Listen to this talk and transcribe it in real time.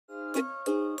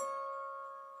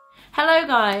Hello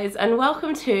guys, and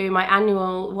welcome to my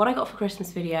annual what I got for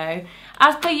Christmas video.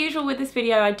 As per usual with this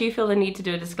video, I do feel the need to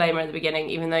do a disclaimer at the beginning,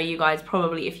 even though you guys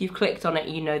probably, if you've clicked on it,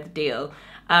 you know the deal.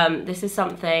 This is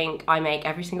something I make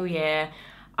every single year.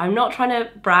 I'm not trying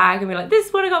to brag and be like, this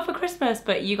is what I got for Christmas,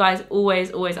 but you guys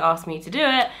always ask me to do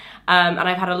it. And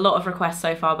I've had a lot of requests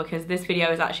so far because this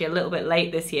video is actually a little bit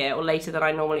late this year, or later than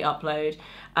I normally upload.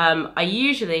 I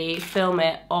usually film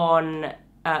it on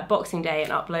Boxing Day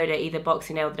and upload it either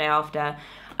Boxing Day or the day after,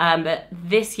 but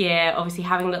this year, obviously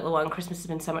having a little one, Christmas has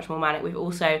been so much more manic. We've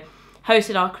also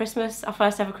hosted our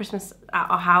first ever Christmas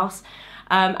at our house,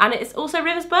 and it's also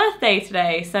River's birthday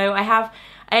today, so I have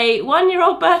a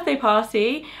 1-year-old birthday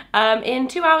party in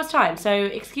 2 hours time. So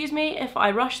excuse me if I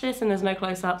rush this and there's no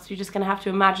close-ups. You're just gonna have to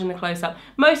imagine the close-up.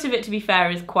 Most of it, to be fair,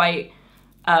 is quite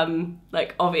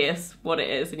like obvious what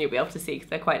it is, and you'll be able to see because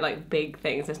they're quite like big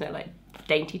things. There's no like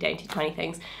dainty tiny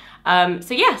things.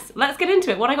 So yes, let's get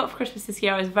into it. What I got for Christmas this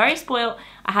year, I was very spoiled.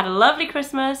 I had a lovely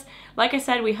Christmas. Like I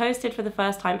said, we hosted for the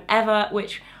first time ever,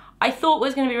 which I thought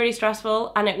was going to be really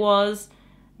stressful, and it was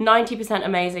 90%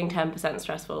 amazing, 10%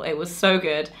 stressful. It was so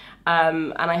good,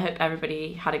 and I hope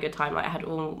everybody had a good time. Like I had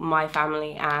all my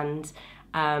family and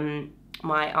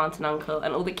my aunt and uncle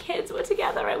and all the kids were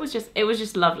together. It was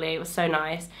just lovely. It was so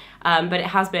nice. But it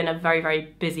has been a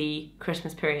very busy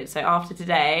Christmas period. So after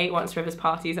today, once River's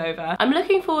party's over, I'm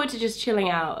looking forward to just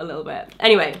chilling out a little bit.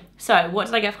 Anyway, so what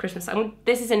did I get for Christmas?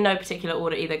 This is in no particular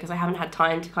order either because I haven't had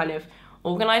time to kind of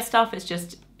organize stuff. It's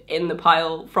just in the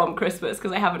pile from Christmas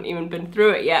because I haven't even been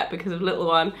through it yet because of little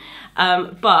one.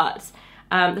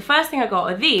 The first thing I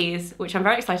got are these, which I'm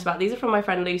very excited about. These are from my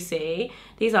friend Lucy.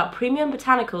 These are premium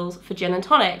botanicals for gin and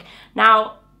tonic.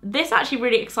 Now, this actually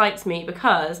really excites me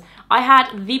because I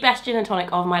had the best gin and tonic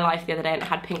of my life the other day, and it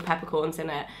had pink peppercorns in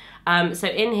it. So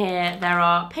in here, there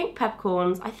are pink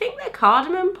peppercorns. I think they're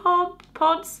cardamom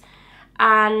pods,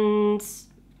 and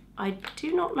I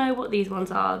do not know what these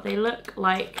ones are. They look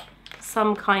like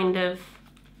some kind of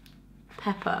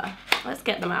pepper. Let's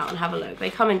get them out and have a look.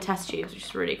 They come in test tubes, which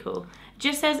is really cool. It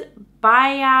just says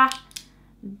Baya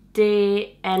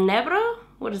de Enebro.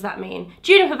 What does that mean?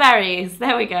 Juniper berries.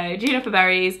 There we go. Juniper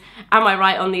berries. Am I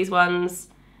right on these ones?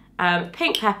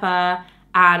 Pink pepper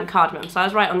and cardamom. So I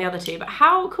was right on the other two. But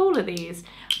how cool are these?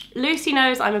 Lucy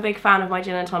knows I'm a big fan of my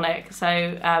gin and tonic, so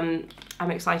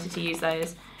I'm excited to use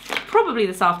those. Probably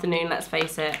this afternoon, let's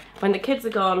face it. When the kids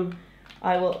are gone,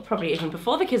 I will, probably even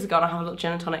before the kids are gone, I'll have a little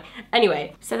gin and tonic.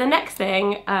 Anyway, so the next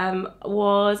thing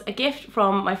was a gift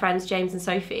from my friends James and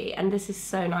Sophie, and this is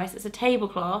so nice. It's a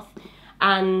tablecloth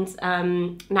and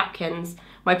napkins.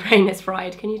 My brain is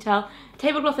fried, can you tell?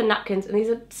 Tablecloth and napkins, and these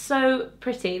are so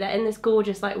pretty. They're in this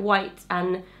gorgeous like white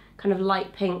and kind of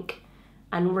light pink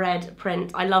and red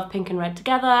print. I love pink and red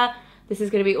together. This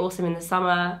is going to be awesome in the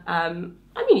summer.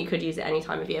 I mean, you could use it any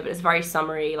time of year, but it's very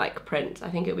summery like print. I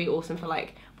think it would be awesome for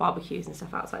like barbecues and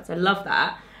stuff outside, so I love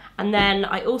that. And then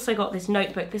I also got this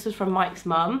notebook. This was from Mike's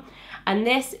mum, and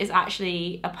this is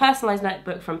actually a personalised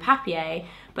notebook from Papier,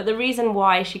 but the reason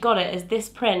why she got it is this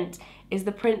print is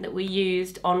the print that we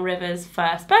used on River's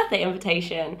first birthday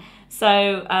invitation.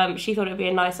 So she thought it would be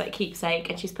a nice like keepsake,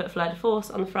 and she's put Fleur de Force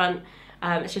on the front.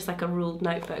 It's just like a ruled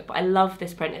notebook, but I love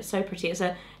this print. It's so pretty. It's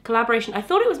a collaboration. I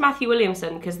thought it was Matthew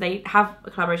Williamson because they have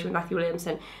a collaboration with Matthew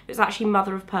Williamson. It's actually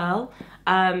Mother of Pearl,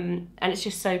 and it's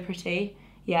just so pretty.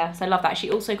 Yeah, so I love that. She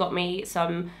also got me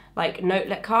some like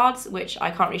notelet cards, which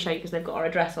I can't really show you because they've got our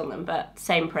address on them, but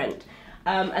same print.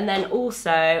 And then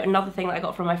also another thing that I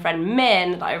got from my friend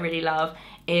Min that I really love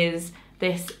is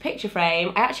this picture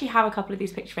frame. I actually have a couple of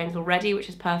these picture frames already, which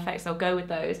is perfect, so I'll go with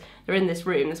those. They're in this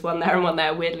room, there's one there and one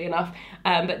there, weirdly enough.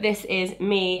 But this is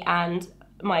me and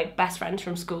my best friend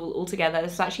from school all together.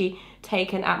 This was actually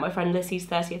taken at my friend Lissy's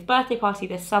 30th birthday party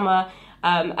this summer,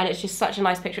 and it's just such a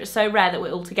nice picture. It's so rare that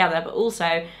we're all together, but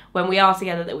also when we are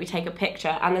together that we take a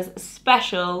picture, and there's a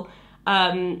special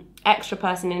extra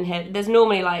person in here. There's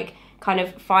normally like kind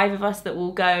of 5 of us that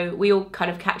will go, we all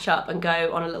kind of catch up and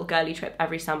go on a little girly trip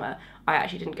every summer. I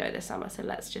actually didn't go this summer, so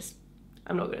let's just,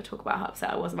 I'm not going to talk about how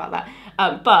upset I was about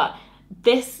that. But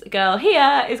this girl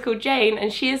here is called Jane,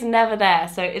 and she is never there,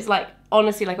 so it's like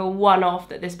honestly like a one-off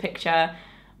that this picture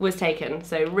was taken.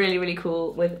 So really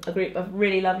cool, with a group of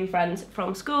really lovely friends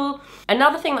from school.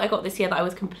 Another thing that I got this year that I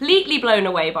was completely blown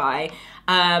away by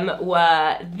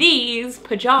were these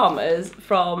pajamas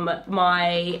from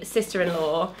my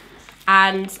sister-in-law.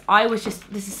 And I was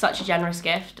just, this is such a generous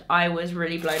gift. I was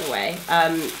really blown away.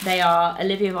 They are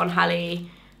Olivia von Halle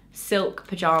silk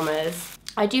pajamas.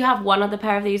 I do have one other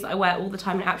pair of these that I wear all the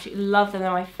time and I absolutely love them.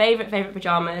 They're my favourite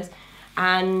pajamas.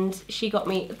 And she got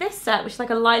me this set, which is like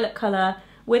a lilac colour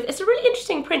with, it's a really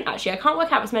interesting print actually. I can't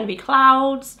work out if it's meant to be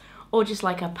clouds or just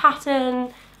like a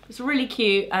pattern. It's really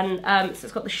cute, and so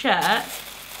it's got the shirt,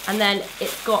 and then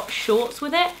it's got shorts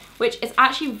with it, which is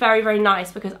actually very, very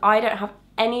nice because I don't have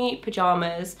any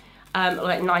pyjamas,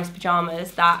 like nice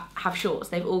pyjamas that have shorts.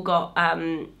 They've all got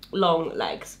long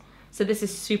legs. So this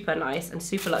is super nice and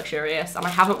super luxurious, and I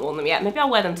haven't worn them yet. Maybe I'll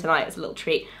wear them tonight as a little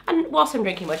treat, and whilst I'm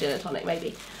drinking my gin and tonic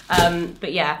maybe.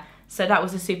 But yeah, so that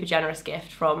was a super generous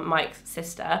gift from Mike's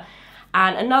sister.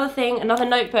 And another thing, another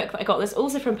notebook that I got that's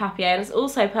also from Papier, and it's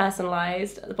also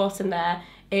personalised at the bottom there,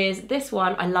 is this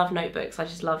one. I love notebooks. I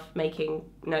just love making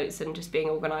notes and just being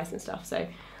organised and stuff. So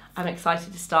I'm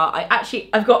excited to start.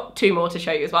 I've got 2 more to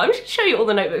show you as well. I'm just going to show you all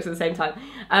the notebooks at the same time.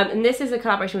 And this is a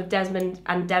collaboration with Desmond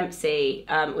and Dempsey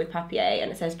with Papier,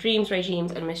 and it says Dreams,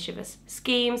 Regimes and Mischievous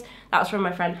Schemes. That was from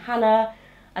my friend Hannah.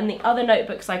 And the other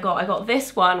notebooks I got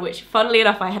this one, which funnily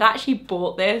enough, I had actually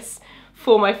bought this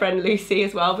for my friend Lucy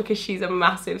as well because she's a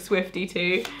massive Swiftie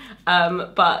too.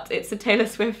 But it's a Taylor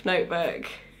Swift notebook.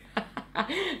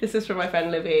 This is from my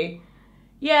friend Livy.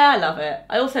 Yeah, I love it.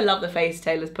 I also love the face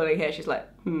Taylor's pulling here. She's like,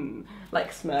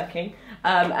 like smirking.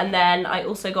 And then I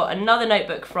also got another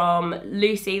notebook from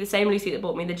Lucy, the same Lucy that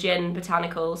bought me the gin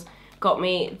botanicals, got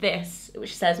me this,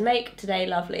 which says Make Today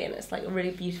Lovely, and it's like a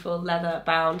really beautiful leather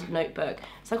bound notebook.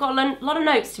 So I've got a lot of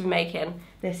notes to be making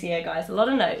this year, guys, a lot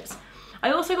of notes.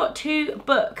 I also got 2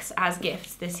 books as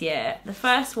gifts this year. The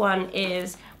first one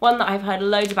is one that I've heard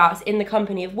loads about. It's In the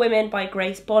Company of Women by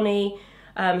Grace Bonney,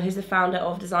 who's the founder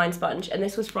of Design Sponge. And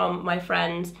this was from my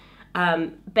friend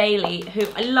Bailey, who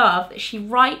I love that she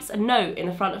writes a note in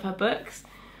the front of her books.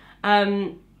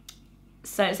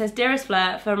 So it says, Dearest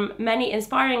Fleur, from many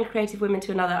inspiring creative women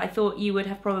to another, I thought you would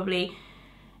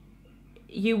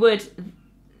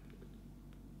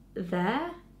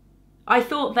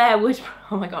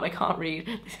oh my god, I can't read.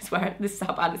 This is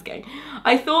how bad it's going.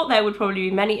 I thought there would probably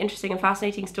be many interesting and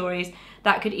fascinating stories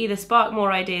that could either spark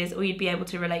more ideas or you'd be able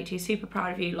to relate to. Super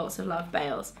proud of you. Lots of love,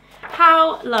 Bales.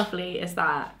 How lovely is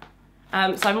that?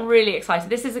 So I'm really excited.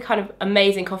 This is a kind of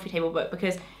amazing coffee table book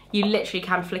because you literally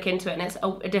can flick into it and it's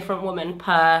a different woman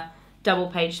per double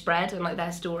page spread and like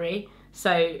their story.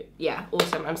 So yeah,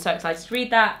 awesome. I'm so excited to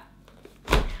read that.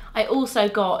 I also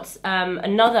got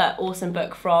another awesome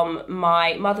book from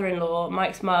my mother-in-law.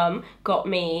 Mike's mum got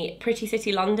me Pretty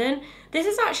City London. This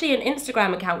is actually an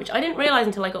Instagram account, which I didn't realise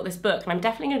until I got this book, and I'm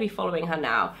definitely going to be following her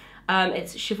now.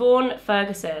 It's Siobhan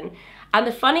Ferguson. And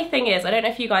the funny thing is, I don't know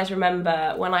if you guys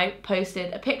remember when I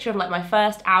posted a picture of like my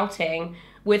first outing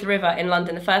with River in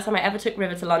London, the first time I ever took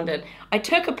River to London, I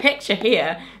took a picture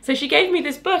here. So she gave me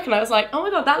this book and I was like, oh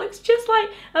my god, that looks just like,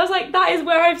 I was like, that is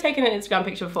where I've taken an Instagram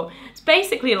picture before. It's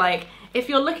basically like, if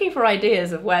you're looking for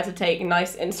ideas of where to take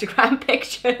nice Instagram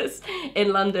pictures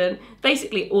in London,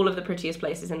 basically all of the prettiest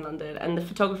places in London, and the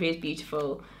photography is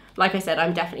beautiful. Like I said,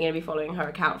 I'm definitely gonna be following her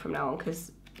account from now on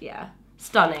because, yeah,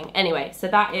 stunning. Anyway, so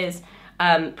that is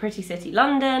Pretty City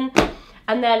London.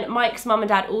 And then Mike's mum and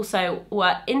dad also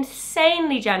were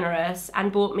insanely generous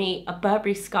and bought me a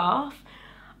Burberry scarf.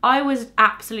 I was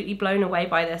absolutely blown away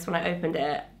by this when I opened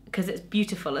it because it's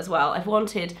beautiful as well. I've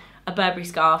wanted a Burberry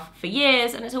scarf for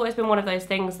years and it's always been one of those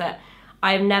things that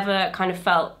I've never kind of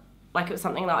felt like it was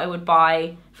something that I would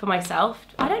buy for myself.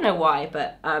 I don't know why,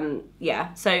 but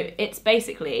yeah. So it's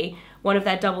basically one of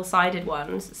their double-sided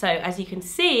ones. So as you can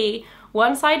see,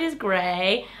 one side is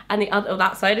grey and the other, oh,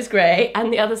 that side is grey,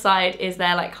 and the other side is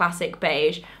their like classic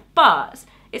beige. But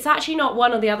it's actually not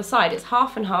one on the other side, it's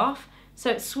half and half. So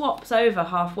it swaps over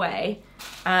halfway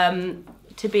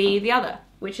to be the other,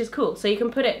 which is cool. So you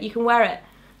can put it, you can wear it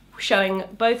showing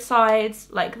both sides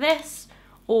like this,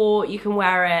 or you can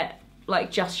wear it like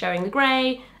just showing the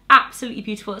grey. Absolutely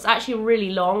beautiful. It's actually really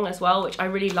long as well, which I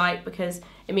really like because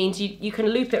it means you can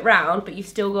loop it round, but you've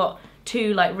still got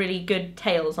 2 like really good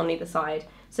tails on either side.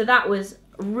 So that was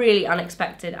really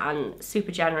unexpected and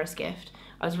super generous gift.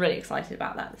 I was really excited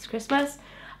about that this Christmas.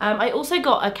 I also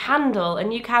got a candle, a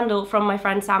new candle from my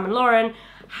friend Sam and Lauren.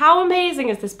 How amazing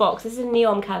is this box? This is a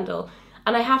neon candle.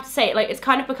 And I have to say, like, it's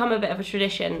kind of become a bit of a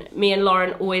tradition. Me and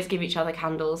Lauren always give each other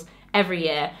candles every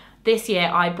year. This year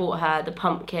I bought her the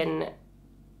pumpkin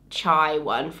chai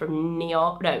one from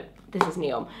Neom. No, this is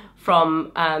Neom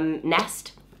from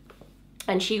Nest.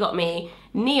 And she got me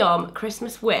Neom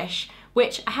Christmas Wish,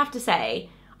 which I have to say,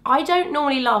 I don't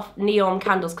normally love Neom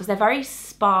candles because they're very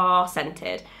spa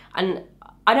scented. And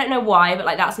I don't know why, but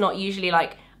like that's not usually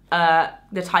like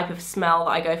the type of smell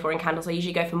that I go for in candles. I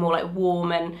usually go for more like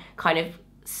warm and kind of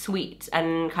sweet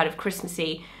and kind of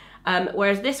Christmassy.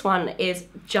 Whereas this one is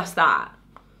just that.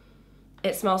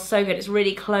 It smells so good. It's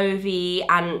really clovey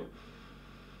and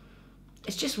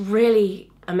it's just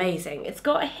really amazing. It's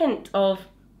got a hint of,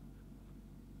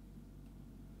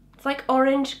 it's like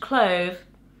orange clove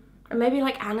and maybe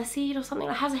like aniseed or something.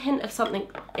 It has a hint of something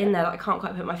in there that I can't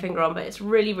quite put my finger on, but it's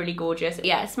really, really gorgeous.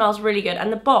 Yeah, it smells really good.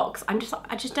 And the box, I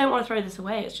just don't want to throw this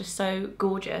away. It's just so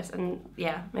gorgeous. And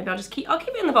yeah, maybe I'll keep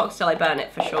it in the box till I burn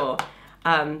it for sure.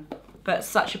 But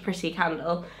such a pretty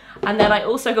candle. And then I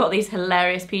also got these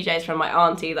hilarious PJs from my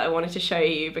auntie that I wanted to show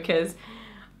you, because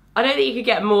I don't think you could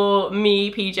get more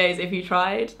me PJs if you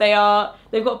tried.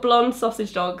 They've got blonde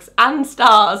sausage dogs and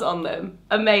stars on them.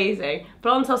 Amazing.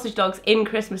 Blonde sausage dogs in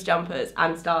Christmas jumpers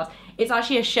and stars. It's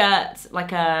actually a shirt,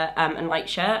 like a night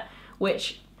shirt,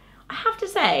 which I have to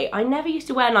say, I never used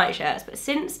to wear night shirts, but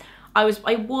since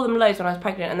I wore them loads when I was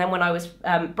pregnant, and then when I was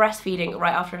breastfeeding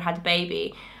right after I had a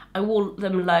baby, I wore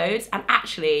them loads, and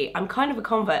actually I'm kind of a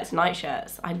convert to night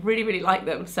shirts. I really, really like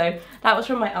them. So that was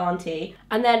from my auntie.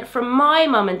 And then from my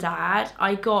mum and dad,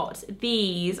 I got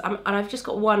these, and I've just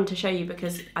got one to show you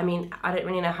because, I mean, I don't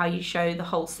really know how you show the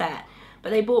whole set,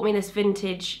 but they bought me this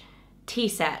vintage tea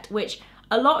set, which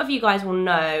a lot of you guys will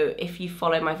know if you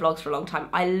follow my vlogs for a long time.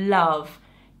 I love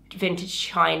vintage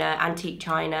china, antique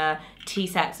china, tea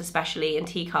sets especially, and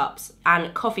teacups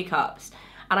and coffee cups.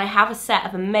 And I have a set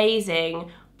of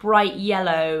amazing bright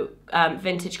yellow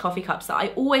vintage coffee cups that I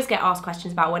always get asked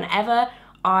questions about whenever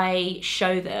I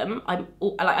show them. I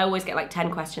always get like 10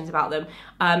 questions about them,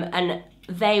 and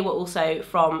they were also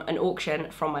from an auction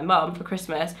from my mum for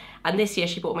Christmas, and this year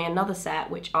she bought me another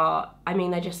set, which are, I mean,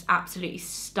 they're just absolutely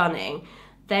stunning.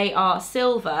 They are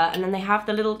silver, and then they have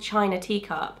the little china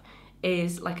teacup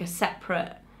is like a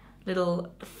separate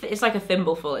little, it's like a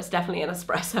thimbleful, it's definitely an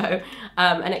espresso,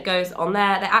 and it goes on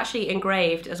there. They're actually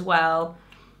engraved as well.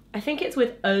 I think it's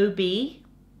with OB,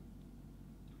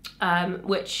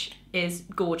 which is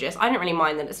gorgeous. I don't really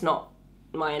mind that it's not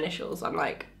my initials. I'm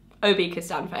like, OB could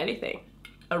stand for anything.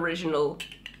 Original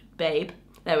babe.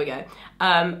 There we go.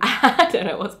 I don't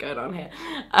know what's going on here.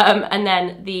 And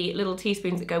then the little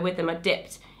teaspoons that go with them are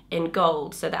dipped in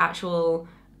gold. So the actual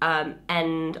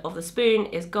end of the spoon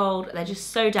is gold. They're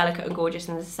just so delicate and gorgeous,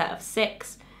 and there's a set of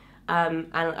 6.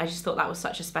 And I just thought that was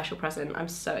such a special present. I'm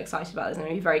so excited about this. I'm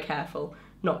going to be very careful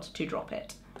not to drop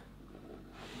it.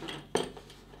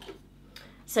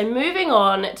 So moving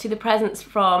on to the presents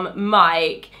from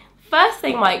Mike. First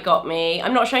thing Mike got me,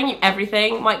 I'm not showing you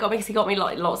everything Mike got me because he got me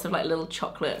like lots of like little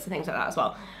chocolates and things like that as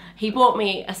well. He bought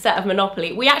me a set of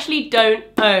Monopoly. We actually don't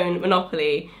own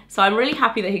Monopoly, so I'm really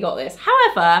happy that he got this.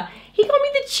 However, he got me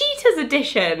the Cheetahs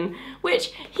edition,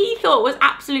 which he thought was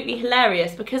absolutely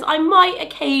hilarious because I might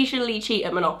occasionally cheat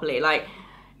at Monopoly, like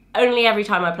only every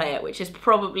time I play it, which is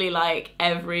probably like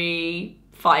every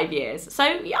 5 years. So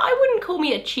yeah, I wouldn't call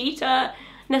me a cheater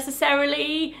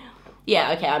necessarily.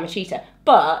 Yeah, okay, I'm a cheater,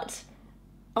 but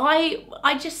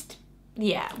I just,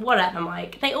 yeah, whatever,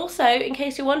 Mike. They also, in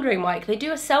case you're wondering, Mike, they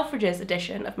do a Selfridges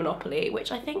edition of Monopoly,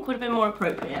 which I think would have been more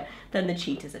appropriate than the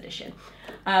Cheetahs edition.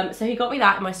 So he got me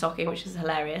that in my stocking, which is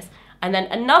hilarious. And then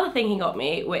another thing he got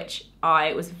me, which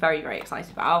I was very, very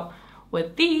excited about, were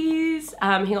these.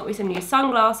 He got me some new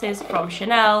sunglasses from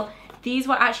Chanel. These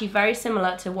were actually very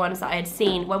similar to ones that I had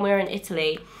seen when we were in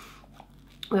Italy.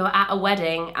 We were at a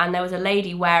wedding and there was a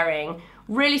lady wearing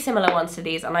really similar ones to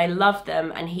these, and I loved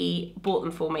them, and he bought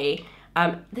them for me.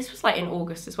 This was like in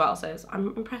August as well, so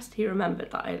I'm impressed he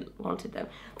remembered that I wanted them.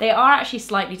 They are actually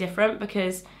slightly different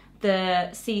because the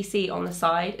CC on the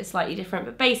side is slightly different,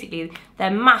 but basically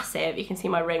they're massive. You can see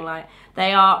my ring light.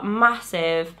 They are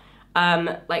massive,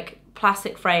 like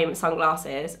plastic frame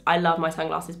sunglasses. I love my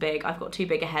sunglasses big. I've got too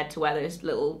big a head to wear those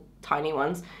little tiny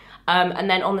ones. And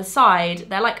then on the side,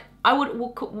 they're like,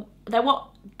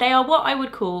 they are what I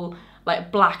would call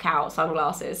like blackout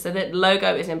sunglasses. So the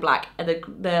logo is in black,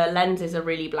 the lenses are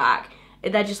really black.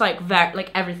 They're just like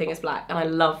everything is black, and I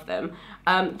love them.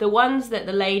 The ones that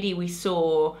the lady we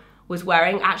saw was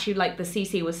wearing, actually like the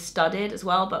CC was studded as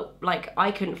well, but like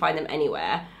I couldn't find them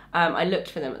anywhere. I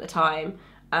looked for them at the time.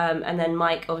 And then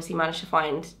Mike obviously managed to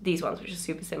find these ones, which are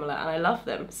super similar, and I love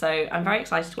them. So I'm very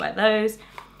excited to wear those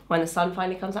when the sun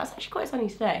finally comes out. It's actually quite sunny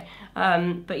today.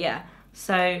 But yeah,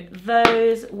 so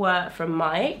those were from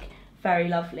Mike. Very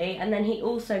lovely. And then he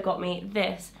also got me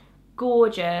this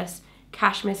gorgeous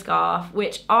cashmere scarf,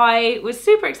 which I was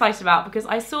super excited about because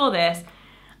I saw this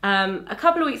a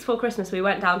couple of weeks before Christmas. We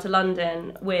went down to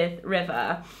London with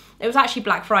River. It was actually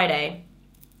Black Friday,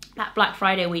 that Black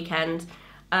Friday weekend.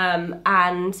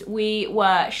 And we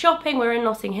were shopping, we were in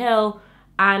Notting Hill,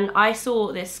 and I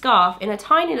saw this scarf in a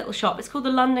tiny little shop. It's called the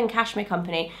London Cashmere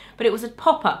Company, but it was a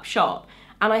pop-up shop.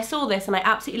 And I saw this and I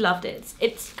absolutely loved it.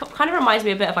 It's kind of reminds me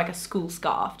a bit of like a school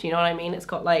scarf, do you know what I mean? It's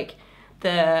got like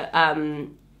the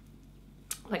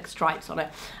like stripes on it.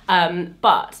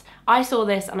 But I saw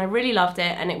this and I really loved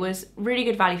it, and it was really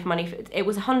good value for money. It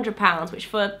was £100, which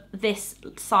for this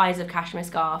size of cashmere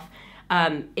scarf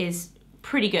is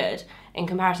pretty good in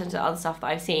comparison to other stuff that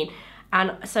I've seen.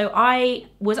 And so I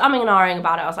was umming and ahhing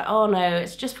about it. I was like, oh no,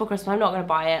 it's just for Christmas, I'm not going to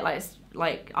buy it.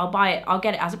 Like I'll buy it, I'll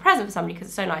get it as a present for somebody because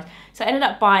it's so nice. So I ended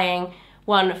up buying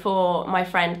one for my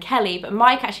friend Kelly, but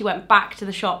Mike actually went back to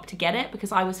the shop to get it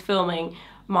because I was filming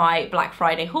my Black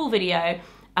Friday haul video.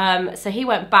 So he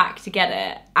went back to get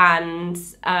it, and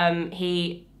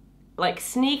he like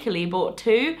sneakily bought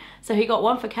two. So he got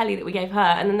one for Kelly that we gave her,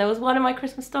 and then there was one in my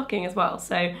Christmas stocking as well.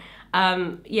 So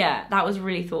yeah, that was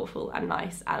really thoughtful and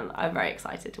nice, and I'm very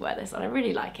excited to wear this and I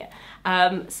really like it.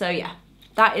 So yeah,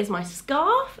 that is my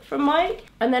scarf from Mike.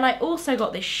 And then I also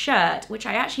got this shirt, which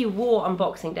I actually wore on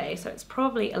Boxing Day, so it's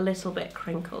probably a little bit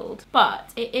crinkled,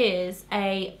 but it is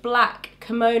a black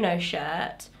kimono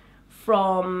shirt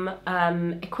from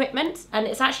Equipment, and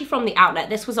it's actually from the outlet.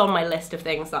 This was on my list of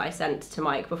things that I sent to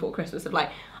Mike before Christmas of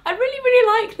like, I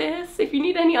really like this, if you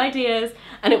need any ideas.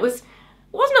 And it wasn't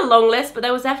a long list, but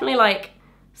there was definitely like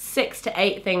 6 to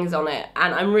 8 things on it,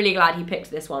 and I'm really glad he picked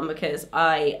this one because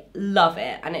I love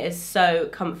it and it is so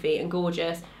comfy and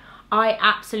gorgeous. I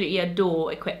absolutely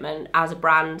adore Equipment as a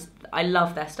brand. I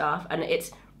love their stuff, and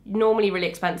it's normally really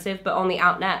expensive, but on the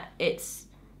outlet it's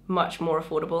much more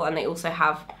affordable, and they also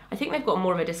have, I think they've got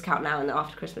more of a discount now in the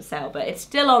after Christmas sale, but it's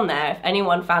still on there. If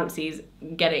anyone fancies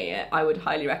getting it, I would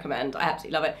highly recommend. I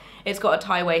absolutely love it. It's got a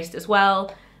tie waist as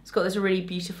well. It's got this really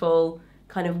beautiful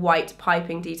kind of white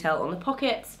piping detail on the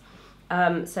pockets.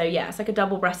 So yeah, it's like a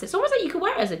double-breasted. It's almost like you could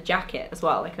wear it as a jacket as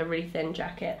well, like a really thin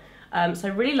jacket. So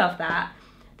I really love that.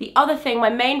 The other thing, my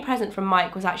main present from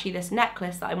Mike was actually this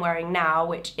necklace that I'm wearing now,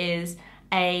 which is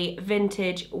a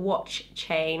vintage watch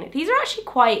chain. These are actually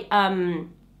quite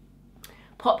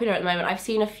popular at the moment. I've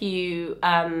seen a few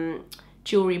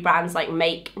jewelry brands like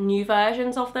make new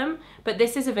versions of them, but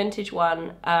this is a vintage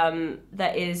one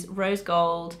that is rose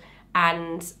gold,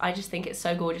 and I just think it's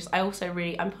so gorgeous. I also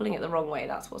I'm pulling it the wrong way,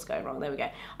 that's what's going wrong, there we go.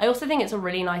 I also think it's a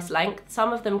really nice length.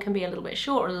 Some of them can be a little bit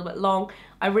short or a little bit long.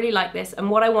 I really like this, and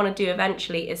what I want to do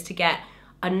eventually is to get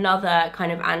another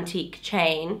kind of antique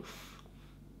chain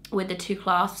with the 2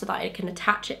 clasps so that I can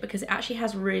attach it, because it actually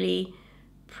has really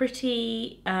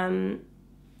pretty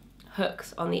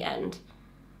hooks on the end.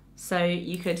 So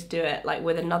you could do it like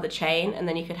with another chain, and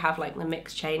then you could have like the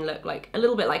mixed chain look like a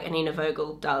little bit like Anina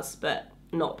Vogel does, but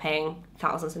not paying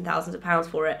thousands and thousands of pounds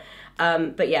for it.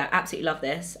 But yeah, absolutely love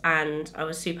this, and I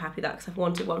was super happy with that because I've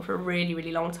wanted one for a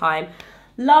really long time.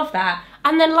 Love that.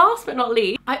 And then last but not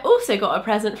least, I also got a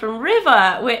present from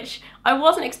River, which I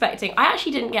wasn't expecting. I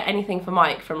actually didn't get anything for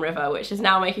Mike from River, which is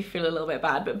now making me feel a little bit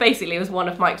bad, but basically it was one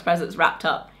of Mike's presents wrapped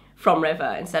up from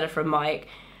River instead of from Mike.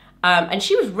 And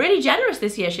she was really generous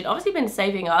this year. She'd obviously been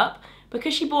saving up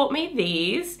because she bought me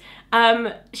these.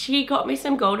 She got me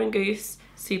some Golden Goose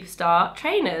Superstar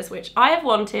trainers, which I have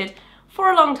wanted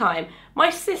for a long time. My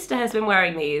sister has been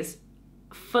wearing these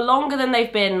for longer than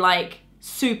they've been like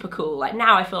super cool. Like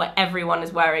now I feel like everyone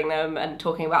is wearing them and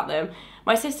talking about them.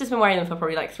 My sister's been wearing them for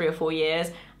probably like 3 or 4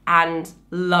 years and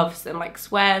loves them, like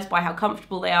swears by how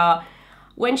comfortable they are.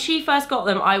 When she first got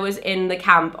them, I was in the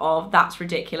camp of that's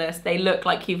ridiculous. They look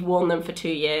like you've worn them for 2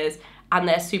 years and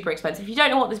they're super expensive. If you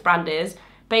don't know what this brand is,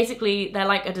 basically they're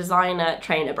like a designer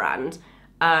trainer brand.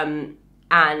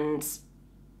 And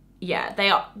yeah,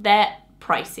 they're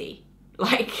pricey.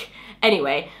 Like,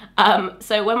 anyway,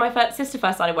 so when my sister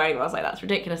first started wearing them, I was like, that's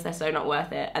ridiculous, they're so not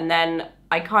worth it. And then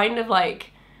I kind of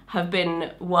like have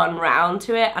been won round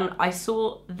to it, and I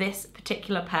saw this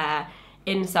particular pair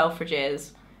in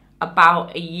Selfridges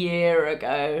about a year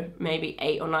ago, maybe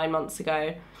 8 or 9 months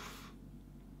ago.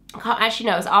 Actually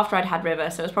no, it was after I'd had River,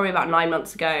 so it was probably about 9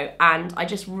 months ago, and I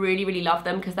just really love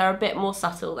them because they're a bit more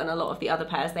subtle than a lot of the other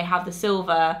pairs. They have the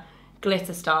silver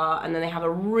glitter star, and then they have a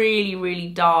really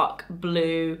dark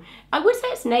blue. I would say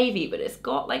it's navy, but it's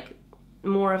got like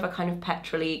more of a kind of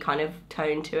petrol-y kind of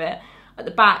tone to it at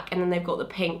the back, and then they've got the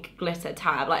pink glitter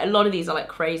tab. Like a lot of these are like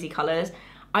crazy colours.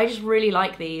 I just really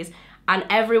like these, and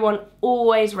everyone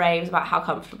always raves about how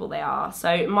comfortable they are.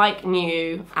 So Mike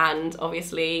knew and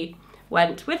obviously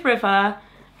went with River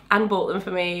and bought them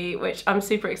for me, which I'm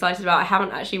super excited about. I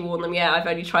haven't actually worn them yet, I've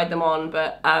only tried them on,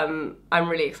 but I'm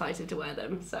really excited to wear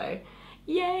them. So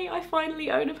yay, I finally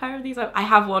own a pair of these. I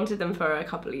have wanted them for a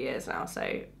couple of years now, so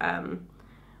and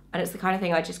it's the kind of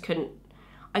thing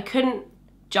I couldn't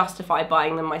justify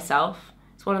buying them myself.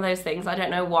 It's one of those things, I don't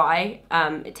know why,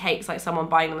 it takes like someone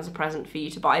buying them as a present for you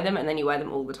to buy them, and then you wear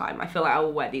them all the time. I feel like I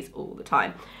will wear these all the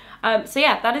time. So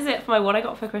yeah, that is it for my what I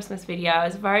got for Christmas video. I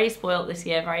was very spoilt this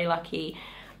year, very lucky.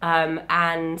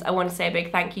 And I want to say a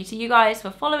big thank you to you guys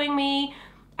for following me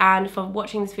and for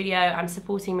watching this video and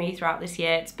supporting me throughout this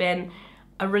year. It's been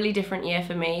a really different year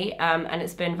for me, and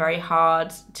it's been very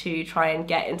hard to try and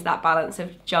get into that balance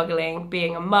of juggling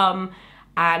being a mum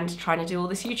and trying to do all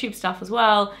this YouTube stuff as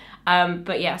well.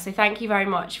 But yeah, so thank you very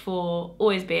much for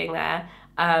always being there.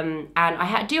 And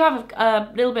I do have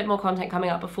a little bit more content coming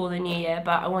up before the new year,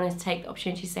 but I wanted to take the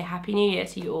opportunity to say Happy New Year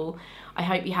to you all. I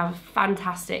hope you have a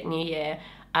fantastic new year.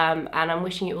 And I'm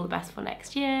wishing you all the best for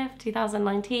next year, for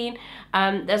 2019.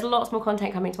 There's lots more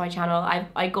content coming to my channel.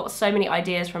 I got so many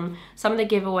ideas from some of the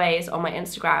giveaways on my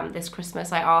Instagram this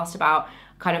Christmas. I asked about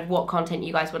kind of what content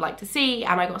you guys would like to see,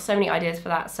 and I got so many ideas for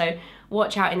that. So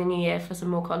watch out in the new year for some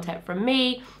more content from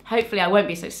me. Hopefully I won't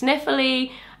be so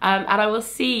sniffly, and I will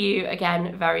see you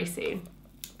again very soon.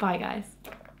 Bye guys.